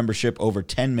gym membership over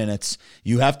 10 minutes.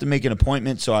 You have to make an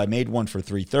appointment, so I made one for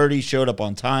 3:30, showed up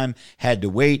on time, had to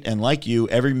wait, and like you,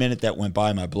 every minute that went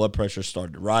by, my blood pressure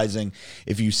started rising.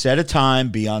 If you set a time,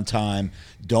 be on time.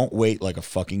 Don't wait like a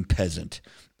fucking peasant.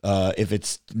 If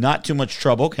it's not too much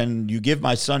trouble, can you give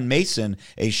my son Mason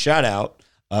a shout out?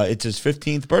 It's his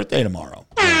 15th birthday tomorrow.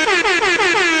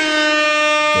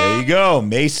 There you go,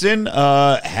 Mason.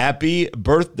 Happy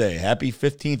birthday. Happy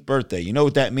 15th birthday. You know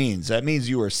what that means? That means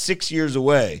you are 6 years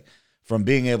away from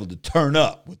being able to turn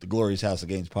up with the Glorious House of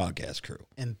Games podcast crew.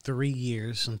 And 3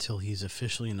 years until he's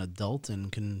officially an adult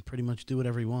and can pretty much do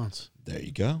whatever he wants. There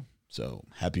you go. So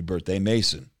happy birthday,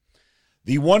 Mason.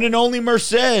 The one and only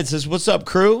Merced says, what's up,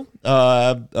 crew?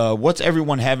 What's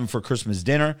everyone having for Christmas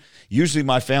dinner? Usually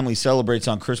my family celebrates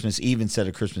on Christmas Eve instead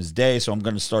of Christmas Day, so I'm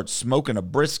going to start smoking a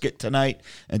brisket tonight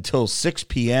until 6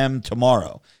 p.m.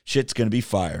 tomorrow. Shit's going to be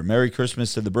fire. Merry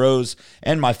Christmas to the bros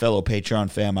and my fellow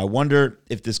Patreon fam. I wonder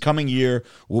if this coming year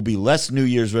will be less New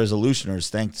Year's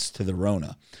resolutioners thanks to the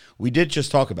Rona. We did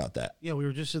just talk about that. Yeah, we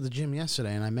were just at the gym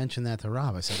yesterday, and I mentioned that to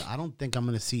Rob. I said, I don't think I'm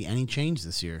going to see any change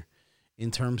this year. In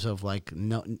terms of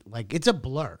it's a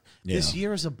blur. Yeah. This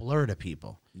year is a blur to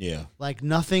people. Yeah. Like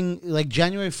nothing, like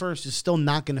January 1st is still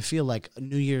not going to feel like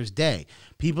New Year's Day.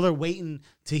 People are waiting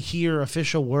to hear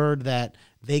official word that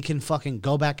they can fucking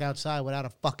go back outside without a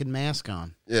fucking mask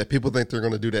on. Yeah, people think they're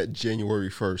going to do that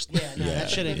January 1st. Yeah, that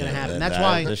shit ain't going to happen. That's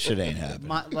why this shit ain't happening.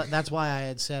 That's why I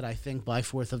had said I think by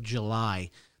 4th of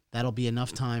July, that'll be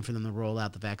enough time for them to roll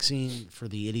out the vaccine. For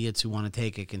the idiots who want to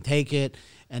take it can take it,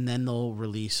 and then they'll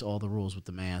release all the rules with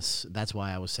the masks. That's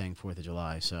why I was saying 4th of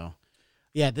July. So,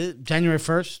 yeah, January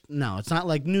 1st, no, it's not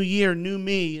like New Year, new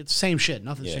me. It's the same shit.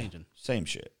 Nothing's changing. Same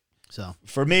shit. So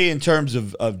for me, in terms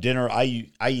of dinner, I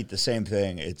eat the same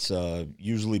thing. It's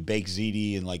usually baked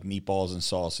ziti and like meatballs and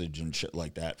sausage and shit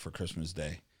like that for Christmas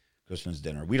Day. Christmas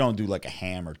dinner. We don't do like a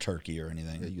ham or turkey or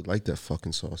anything. Yeah, you like that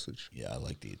fucking sausage. Yeah, I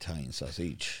like the Italian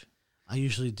sausage. I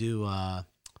usually do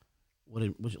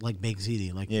like baked ziti,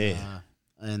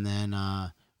 and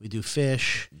then we do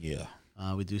fish. Yeah,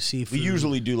 we do seafood. We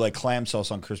usually do like clam sauce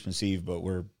on Christmas Eve, but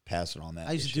we're passing on that.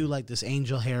 I used to do like this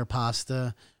angel hair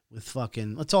pasta with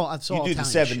fucking. It's all you do Italian the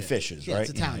 7 shit. fishes, Yeah, right? it's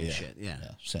Italian shit. Yeah,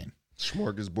 same.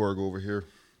 Smorgasbord over here.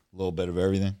 A little bit of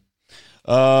everything.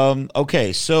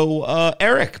 Okay, so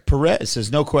Eric Perez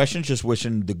says, no questions, just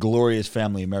wishing the glorious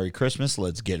family a Merry Christmas.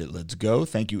 Let's get it. Let's go.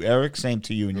 Thank you, Eric. Same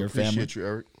to you and your family. Appreciate you,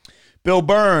 Eric. Bill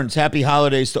Burns, happy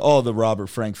holidays to all the Robert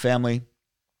Frank family.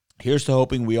 Here's to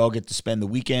hoping we all get to spend the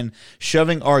weekend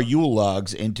shoving our Yule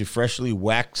logs into freshly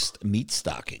waxed meat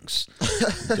stockings.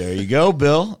 There you go,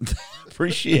 Bill.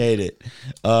 Appreciate it.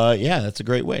 Yeah, that's a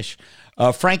great wish.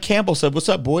 Frank Campbell said, what's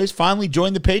up, boys? Finally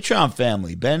joined the Patreon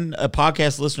family. Been a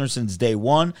podcast listener since day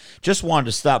one. Just wanted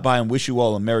to stop by and wish you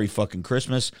all a Merry fucking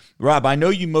Christmas. Rob, I know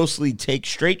you mostly take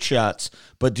straight shots,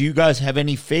 but do you guys have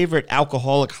any favorite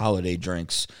alcoholic holiday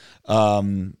drinks?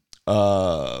 Much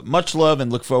love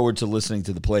and look forward to listening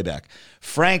to the playback.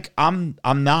 Frank, I'm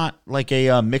not like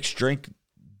a mixed drink.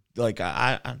 Like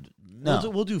no.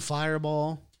 We'll do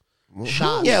Fireball.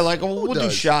 Shots. Yeah, like we'll do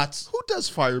shots. Who does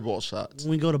Fireball shots?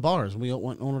 When we go to bars, in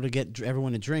order to get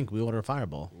everyone to drink, we order a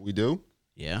Fireball. We do?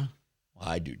 Yeah.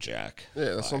 I do Jack.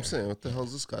 Yeah, that's what I'm saying. What the hell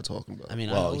is this guy talking about? I mean,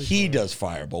 well, he does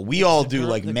Fireball. We all do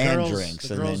like man drinks.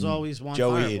 The girls always want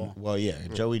Joey. Fireball. Well, yeah,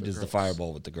 Joey does the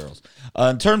Fireball with the girls.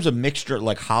 In terms of mixture,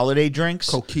 like holiday drinks,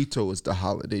 Coquito is the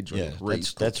holiday drink. Yeah,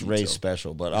 that's Ray's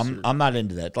special. But I'm not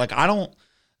into that. Like I don't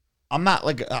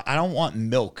want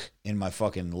milk in my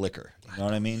fucking liquor. You know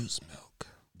what I mean? Milk.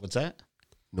 What's that?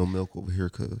 No milk over here,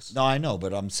 cuz. No, I know,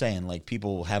 but I'm saying like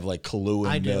people have like Kahlua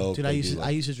I do, milk. dude. They I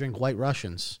used to drink White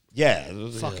Russians. yeah,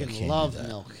 I Fucking can't love do that.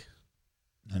 milk.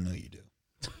 I know you do.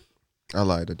 I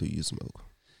lied. I do use milk.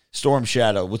 Storm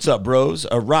Shadow, what's up, bros?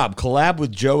 Rob, collab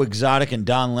with Joe Exotic and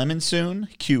Don Lemon soon.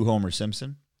 Cue Homer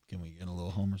Simpson. Can we get a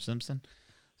little Homer Simpson?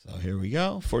 So here we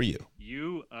go for you.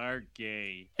 You are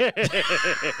gay.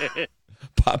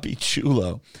 Poppy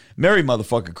Chulo. Merry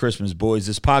motherfucking Christmas, boys.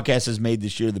 This podcast has made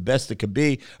this year the best it could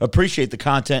be. Appreciate the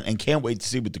content and can't wait to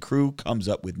see what the crew comes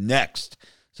up with next.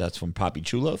 So that's from Poppy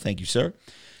Chulo. Thank you, sir.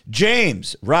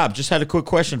 James, Rob, just had a quick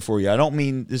question for you. I don't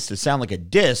mean this to sound like a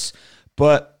diss,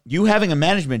 but you having a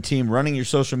management team running your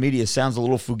social media sounds a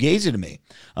little fugazi to me.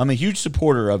 I'm a huge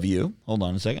supporter of you. Hold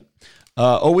on a second.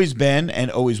 Always been and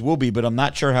always will be, but I'm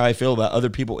not sure how I feel about other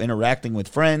people interacting with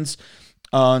friends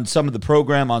on some of the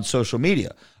program on social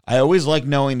media. I always like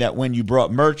knowing that when you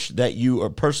brought merch that you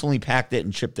personally packed it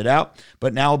and shipped it out,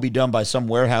 but now it'll be done by some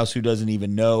warehouse who doesn't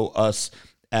even know us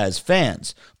as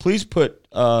fans. Please put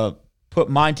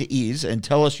mine to ease and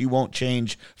tell us you won't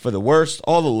change for the worst.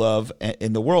 All the love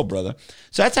in the world, brother.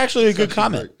 So that's actually a good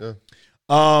comment. Great,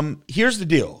 yeah. Here's the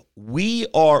deal. We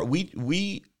want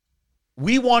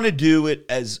to do it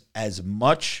as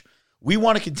much. We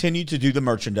want to continue to do the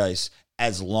merchandise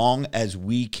as long as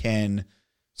we can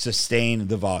sustain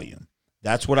the volume.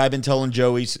 That's what I've been telling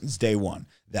Joey since day one.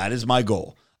 That is my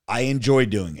goal. I enjoy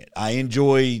doing it. I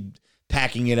enjoy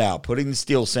packing it out, putting the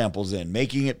steel samples in,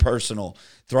 making it personal,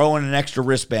 throwing an extra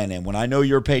wristband in. When I know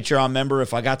you're a Patreon member,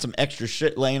 if I got some extra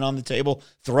shit laying on the table,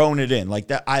 throwing it in. Like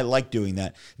that, I like doing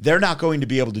that. They're not going to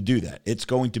be able to do that. It's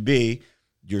going to be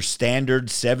your standard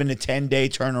 7 to 10 day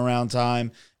turnaround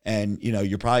time, and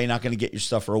you're probably not going to get your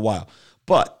stuff for a while.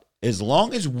 But as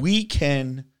long as we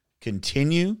can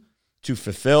continue to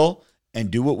fulfill and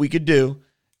do what we could do,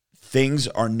 things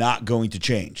are not going to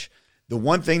change. The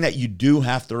one thing that you do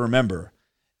have to remember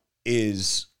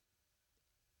is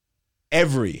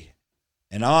and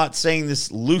I'm not saying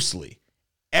this loosely,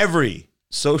 every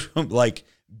social, like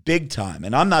big time,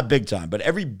 and I'm not big time, but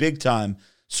every big time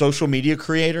social media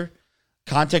creator,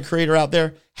 content creator out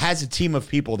there has a team of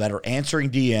people that are answering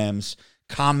DMs,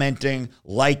 commenting,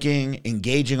 liking,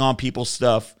 engaging on people's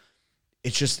stuff.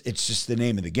 It's just the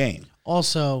name of the game.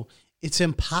 Also, it's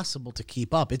impossible to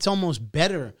keep up. It's almost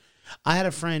better. I had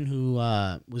a friend who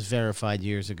was verified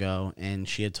years ago, and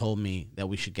she had told me that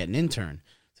we should get an intern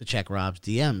to check Rob's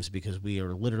DMs because we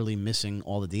are literally missing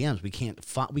all the DMs. We can't.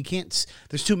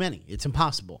 There's too many. It's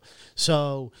impossible.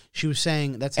 So she was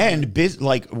saying that's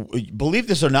believe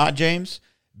this or not, James,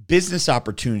 business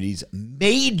opportunities,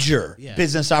 major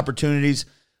business opportunities,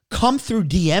 come through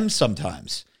DMs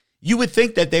sometimes. You would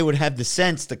think that they would have the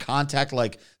sense to contact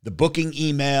like the booking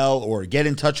email or get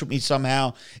in touch with me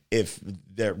somehow.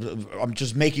 I'm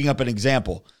just making up an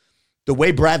example. The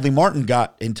way Bradley Martin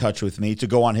got in touch with me to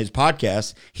go on his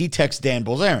podcast, he texted Dan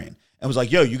Bilzerian and was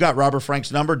like, yo, you got Robert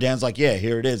Frank's number? Dan's like, yeah,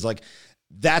 here it is. Like,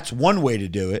 that's one way to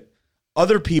do it.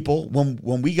 Other people,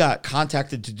 when we got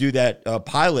contacted to do that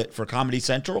pilot for Comedy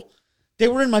Central, they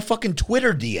were in my fucking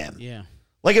Twitter DM. Yeah.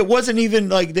 Like, it wasn't even,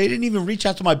 like, they didn't even reach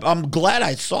out to I'm glad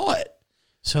I saw it.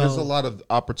 So there's a lot of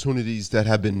opportunities that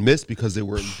have been missed because they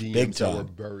were in DMs Big that time. were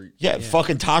buried. Yeah,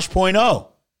 fucking Tosh.0.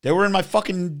 They were in my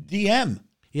fucking DM.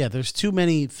 yeah, there's too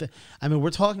many. We're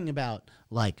talking about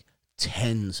like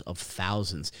tens of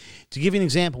thousands. To give you an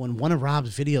example, when one of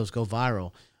Rob's videos go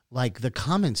viral, like the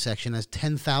comment section has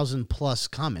 10,000 plus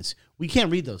comments. We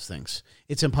can't read those things.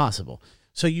 It's impossible.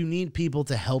 So you need people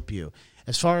to help you.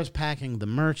 As far as packing the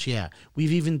merch, yeah,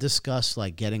 we've even discussed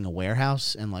like getting a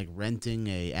warehouse and like renting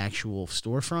a actual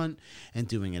storefront and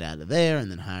doing it out of there and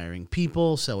then hiring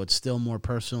people so it's still more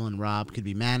personal and Rob could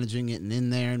be managing it and in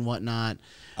there and whatnot.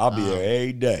 I'll be there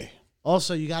every day.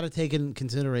 Also, you got to take in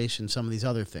consideration some of these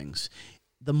other things.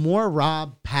 The more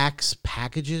Rob packs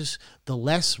packages, the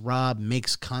less Rob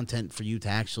makes content for you to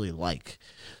actually like.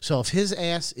 So if his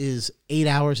ass is 8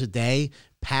 hours a day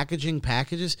packaging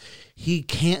packages, he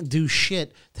can't do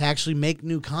shit to actually make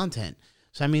new content.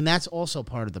 So, that's also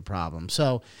part of the problem.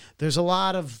 So there's a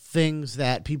lot of things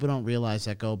that people don't realize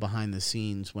that go behind the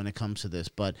scenes when it comes to this.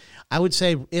 But I would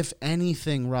say, if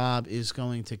anything, Rob is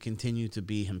going to continue to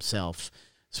be himself,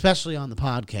 especially on the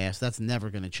podcast. That's never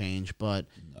going to change. But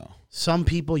some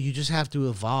people, you just have to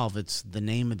evolve. It's the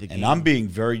name of the game. And I'm being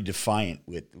very defiant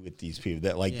with these people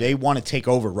that they want to take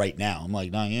over right now. I'm like,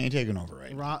 no, you ain't taking over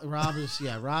right now.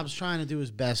 Rob's trying to do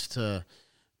his best to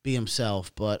be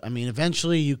himself. But,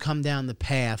 eventually you come down the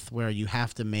path where you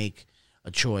have to make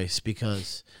a choice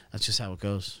because that's just how it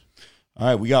goes. All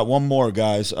right, we got one more,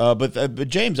 guys. But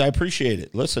James, I appreciate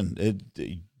it. Listen,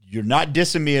 you're not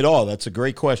dissing me at all. That's a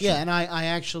great question. Yeah, and I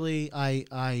actually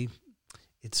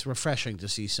it's refreshing to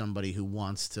see somebody who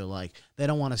wants to, like, they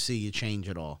don't want to see you change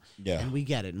at all. Yeah. And we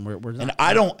get it, and we're not,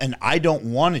 And I don't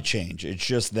want to change. It's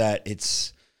just that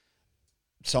it's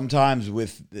sometimes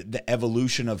with the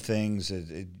evolution of things,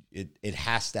 it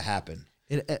has to happen.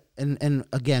 And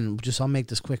again, I'll make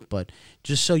this quick, but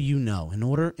just so you know, in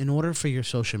order for your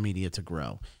social media to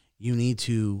grow, you need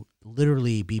to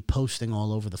literally be posting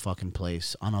all over the fucking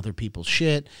place on other people's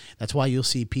shit. That's why you'll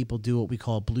see people do what we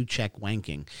call blue check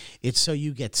wanking. It's so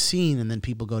you get seen and then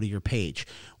people go to your page.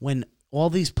 When all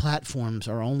these platforms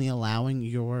are only allowing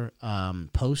your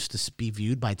posts to be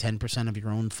viewed by 10% of your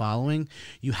own following,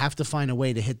 you have to find a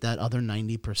way to hit that other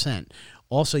 90%.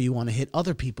 Also, you want to hit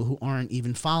other people who aren't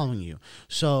even following you.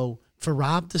 So for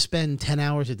Rob to spend 10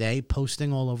 hours a day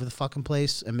posting all over the fucking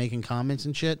place and making comments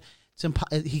and shit,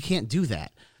 he can't do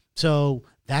that. So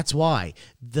that's why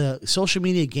the social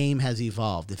media game has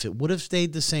evolved. If it would have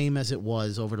stayed the same as it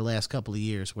was over the last couple of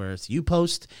years, where it's you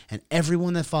post and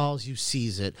everyone that follows you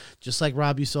sees it, just like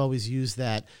Rob used to always use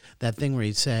that thing where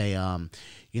he'd say,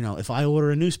 if I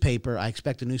order a newspaper, I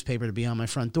expect a newspaper to be on my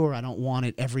front door. I don't want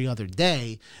it every other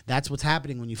day. That's what's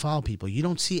happening when you follow people. You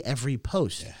don't see every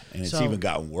post. Yeah, and it's even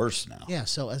gotten worse now. Yeah,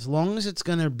 so as long as it's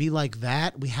going to be like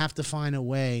that, we have to find a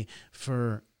way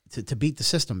to beat the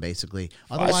system, basically.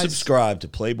 Otherwise, I subscribe to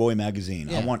Playboy magazine.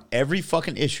 Yeah. I want every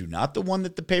fucking issue, not the one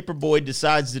that the paper boy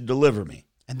decides to deliver me.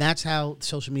 And that's how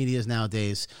social media is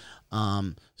nowadays.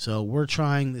 So we're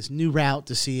trying this new route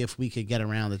to see if we could get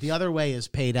around it. The other way is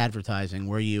paid advertising,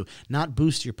 where you not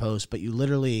boost your post, but you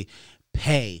literally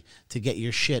pay to get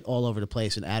your shit all over the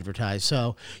place and advertise.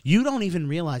 So you don't even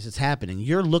realize it's happening.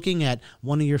 You're looking at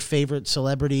one of your favorite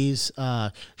celebrities'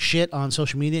 shit on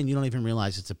social media, and you don't even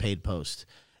realize it's a paid post.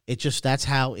 That's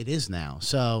how it is now.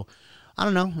 So I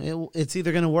don't know. It's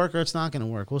either going to work or it's not going to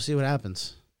work. We'll see what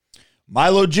happens.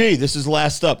 Milo G, this is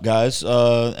last up, guys,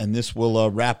 and this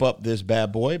will wrap up this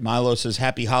bad boy. Milo says,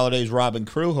 happy holidays, Rob and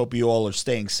crew. Hope you all are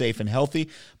staying safe and healthy.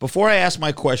 Before I ask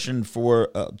my question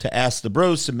to ask the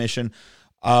bros submission,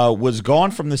 was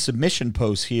gone from the submission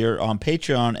post here on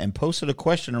Patreon and posted a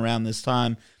question around this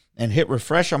time and hit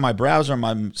refresh on my browser.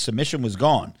 My submission was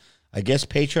gone. I guess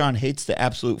Patreon hates the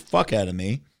absolute fuck out of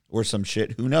me or some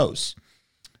shit. Who knows?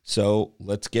 So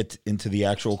let's get into the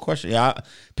actual question. Yeah,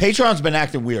 Patreon's been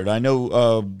acting weird. I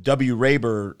know W.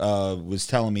 Raber was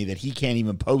telling me that he can't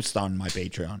even post on my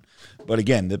Patreon. But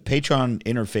again, the Patreon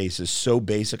interface is so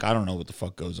basic, I don't know what the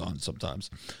fuck goes on sometimes.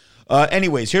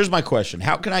 Anyways, here's my question.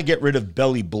 How can I get rid of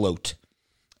belly bloat?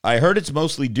 I heard it's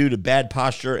mostly due to bad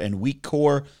posture and weak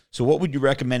core. So what would you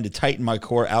recommend to tighten my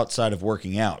core outside of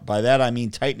working out? By that, I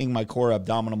mean tightening my core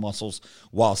abdominal muscles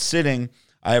while sitting.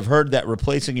 I have heard that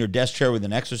replacing your desk chair with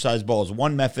an exercise ball is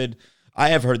one method. I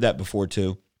have heard that before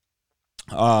too.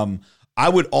 I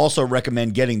would also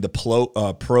recommend getting the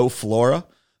Pro Flora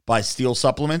by Steel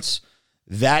Supplements.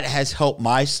 That has helped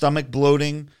my stomach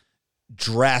bloating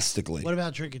drastically. What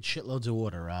about drinking shitloads of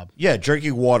water, Rob? Yeah,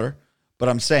 drinking water. But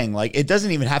I'm saying, like, it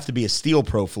doesn't even have to be a Steel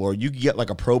Pro Flora. You can get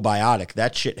like a probiotic.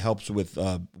 That shit helps with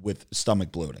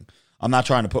stomach bloating. I'm not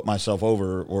trying to put myself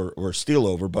over or Steel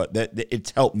over, but it's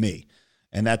helped me.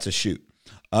 And that's a shoot.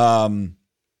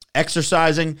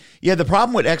 Exercising. Yeah, the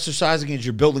problem with exercising is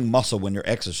you're building muscle when you're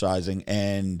exercising,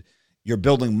 and you're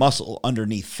building muscle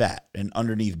underneath fat and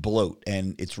underneath bloat,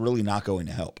 and it's really not going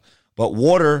to help. But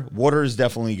water is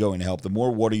definitely going to help. The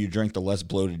more water you drink, the less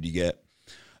bloated you get.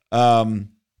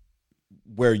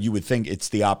 Where you would think it's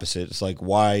the opposite. It's like,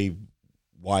 why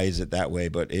is it that way?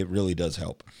 But it really does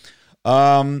help.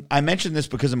 I mentioned this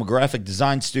because I'm a graphic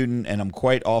design student and I'm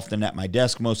quite often at my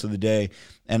desk most of the day.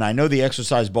 And I know the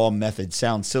exercise ball method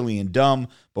sounds silly and dumb,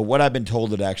 but what I've been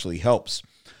told, it actually helps.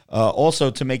 Also,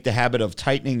 to make the habit of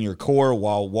tightening your core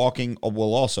while walking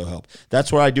will also help.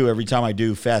 That's what I do every time I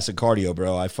do fasted cardio,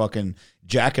 bro. I fucking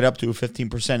jack it up to a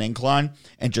 15% incline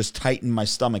and just tighten my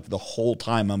stomach the whole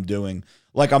time I'm doing.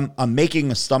 Like I'm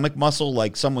making a stomach muscle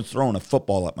like someone's throwing a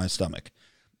football at my stomach.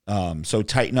 So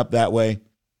tighten up that way.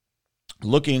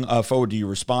 Looking forward to your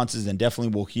responses, and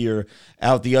definitely will hear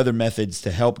out the other methods to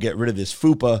help get rid of this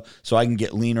fupa so I can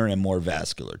get leaner and more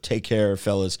vascular. Take care,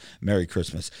 fellas. Merry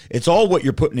Christmas. It's all what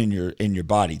you're putting in your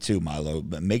body too, Milo.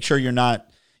 But make sure you're not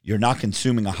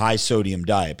consuming a high sodium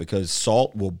diet, because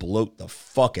salt will bloat the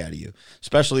fuck out of you,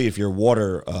 especially if your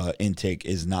water intake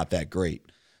is not that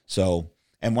great. So,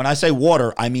 and when I say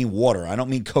water, I mean water. I don't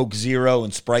mean Coke Zero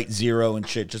and Sprite Zero and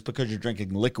shit. Just because you're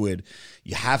drinking liquid,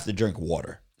 you have to drink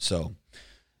water. So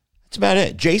that's about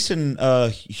it. Jason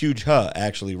Huge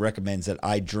actually recommends that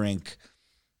I drink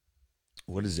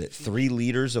what is it, 3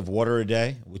 liters of water a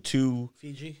day with 2.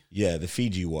 Fiji? Yeah, the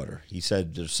Fiji water. He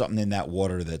said there's something in that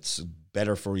water that's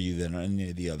better for you than any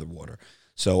of the other water.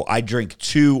 So I drink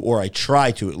 2, or I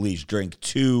try to at least drink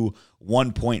 2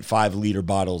 1.5 liter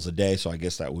bottles a day. So I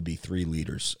guess that would be 3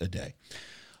 liters a day.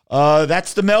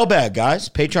 That's the mailbag, guys.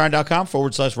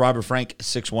 Patreon.com/Robert Frank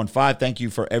 615. Thank you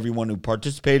for everyone who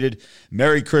participated.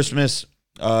 Merry Christmas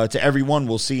to everyone.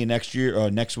 We'll see you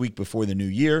next week before the new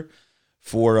year.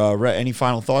 For any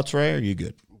final thoughts, Ray? Are you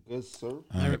good? Good, sir.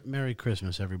 Merry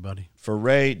Christmas, everybody. For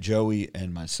Ray, Joey,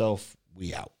 and myself,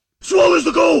 we out. Swallows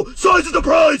the goal, size is the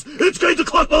prize. It's game to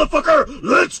clock, motherfucker.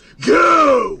 Let's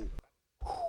go.